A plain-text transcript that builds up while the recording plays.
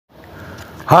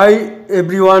Hi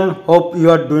everyone, hope you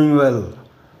are doing well.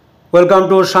 Welcome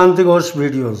to Shanti Ghosh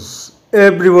videos.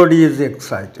 Everybody is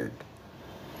excited.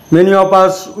 Many of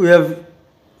us we have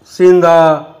seen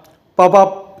the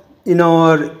pop-up in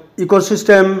our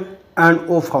ecosystem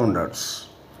and founders.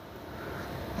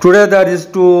 Today there is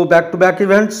two back-to-back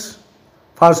events.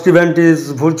 First event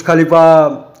is Burj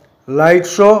Khalifa light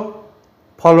show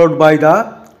followed by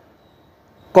the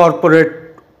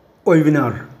corporate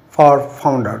webinar for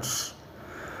founders.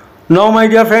 Now my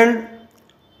dear friend,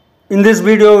 in this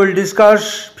video we will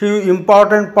discuss few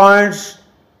important points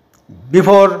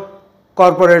before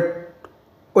corporate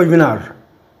webinar.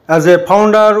 As a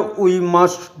founder we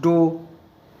must do.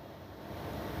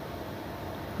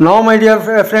 Now my dear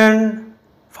friend,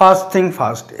 first thing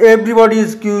first, everybody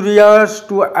is curious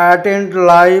to attend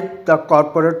live the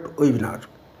corporate webinar.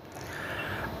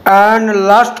 And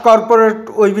last corporate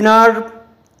webinar,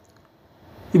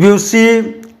 if you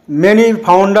see, many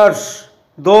founders,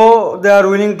 though they are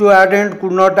willing to attend,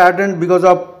 could not attend because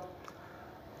of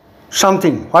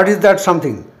something. What is that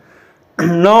something?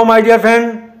 Now my dear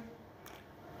friend,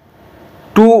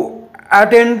 to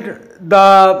attend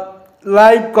the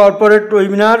live corporate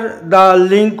webinar, the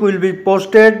link will be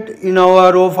posted in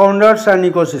our founders and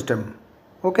ecosystem.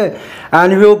 Okay,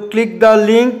 and if you click the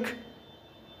link,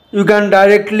 you can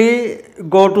directly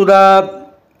go to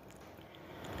the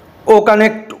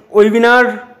OConnect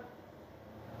webinar,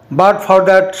 but for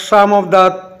that some of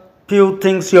the few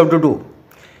things you have to do.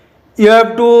 You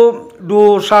have to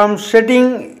do some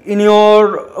setting in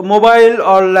your mobile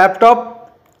or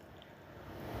laptop.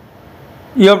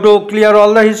 You have to clear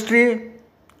all the history,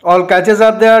 all caches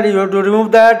are there, you have to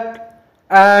remove that,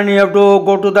 and you have to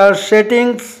go to the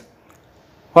settings.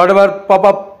 Whatever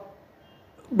pop-up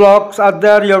blocks are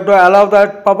there, you have to allow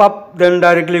that pop-up, then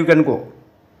directly you can go.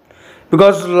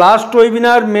 Because last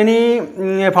webinar many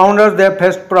founders they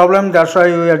faced problem, that's why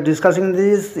we are discussing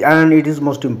this and it is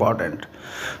most important.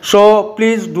 So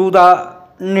please do the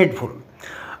needful.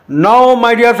 Now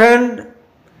my dear friend,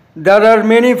 there are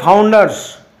many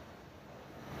founders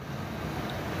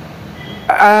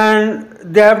and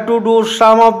they have to do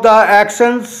some of the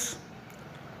actions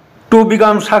to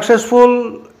become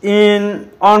successful in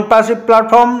ONPASSIVE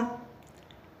platform.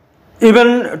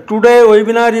 Even today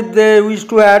webinar, if they wish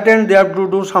to attend, they have to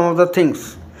do some of the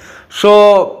things.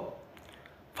 So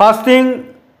first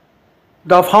thing,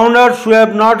 the founders who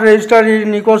have not registered in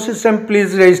ecosystem,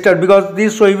 please register, because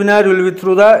this webinar will be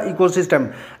through the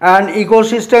ecosystem, and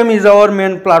ecosystem is our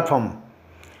main platform.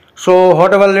 So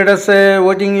whatever, let us say,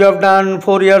 waiting you have done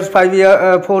 4 years, 5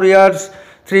 years, 4 years,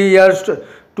 3 years,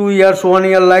 2 years, 1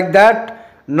 year, like that,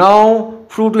 now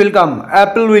fruit will come,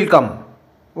 apple will come.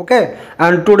 Okay,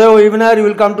 and today webinar you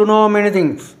will come to know many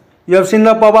things. You have seen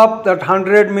the pop-up, that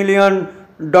 $100 million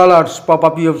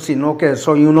pop-up you have seen. Okay,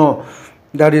 so you know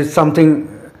that is something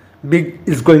big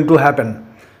is going to happen.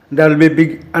 There will be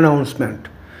big announcement.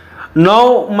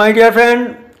 Now my dear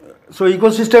friend, so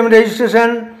ecosystem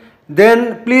registration,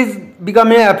 then please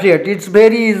become an affiliate. It's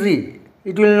very easy.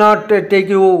 It will not take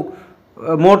you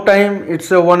more time.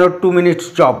 It's a 1 or 2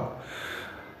 minutes job.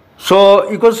 So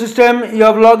ecosystem, you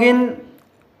have login,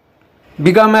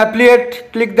 become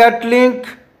affiliate, click that link,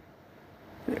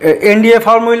 NDA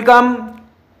form will come,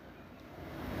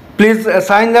 please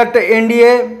sign that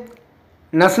NDA,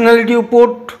 nationality you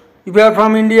put, if you are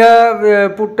from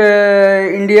India, put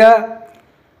India,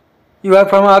 you are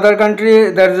from other country,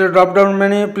 there is a drop down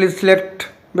menu, please select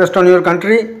based on your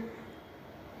country,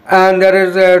 and there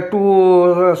is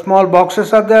two small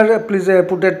boxes are there, please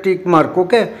put a tick mark.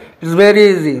 Okay, it's very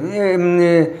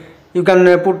easy. You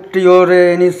can put your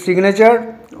any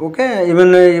signature. Okay,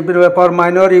 even if you are for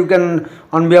minor, you can,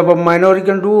 on behalf of minor you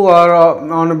can do, or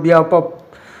on behalf of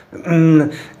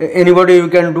anybody you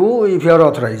can do if you are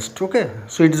authorized. Okay,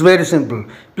 so it's very simple.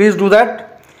 Please do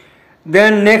that.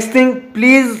 Then next thing,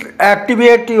 please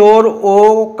activate your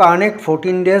OConnect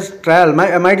 14 days trial.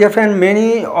 My dear friend,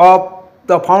 many of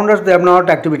the founders, they have not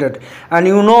activated, and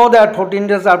you know that 14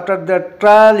 days after the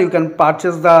trial you can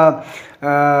purchase the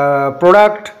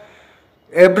product.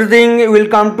 Everything will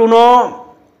come to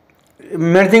know,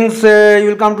 many things you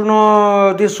will come to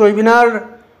know this webinar,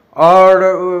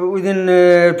 or within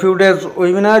a few days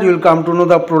webinar you will come to know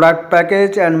the product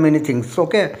package and many things.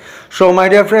 Okay, so my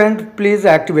dear friend, please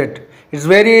activate. It's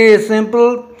very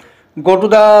simple. Go to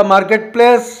the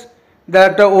marketplace,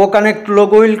 that OConnect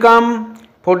logo will come,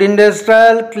 14 days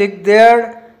trial, click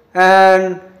there,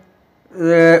 and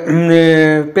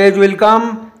page will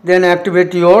come, then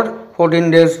activate your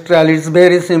 14 days trial. It's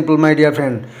very simple, my dear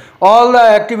friend. All the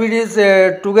activities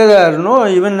together, no,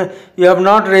 even you have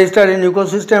not registered in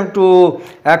ecosystem to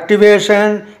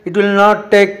activation, it will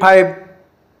not take 5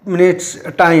 minutes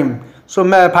time. So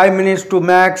 5 minutes to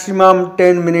maximum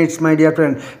 10 minutes, my dear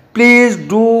friend. Please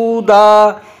do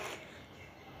the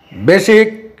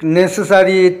basic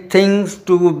necessary things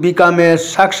to become a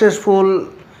successful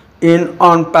in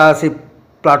ONPASSIVE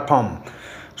platform.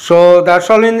 So that's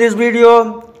all in this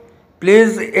video.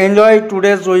 Please enjoy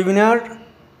today's webinar,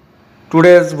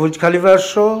 today's Burj Khalifa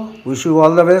show. Wish you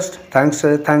all the best. Thanks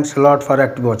a lot for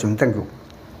active watching. Thank you.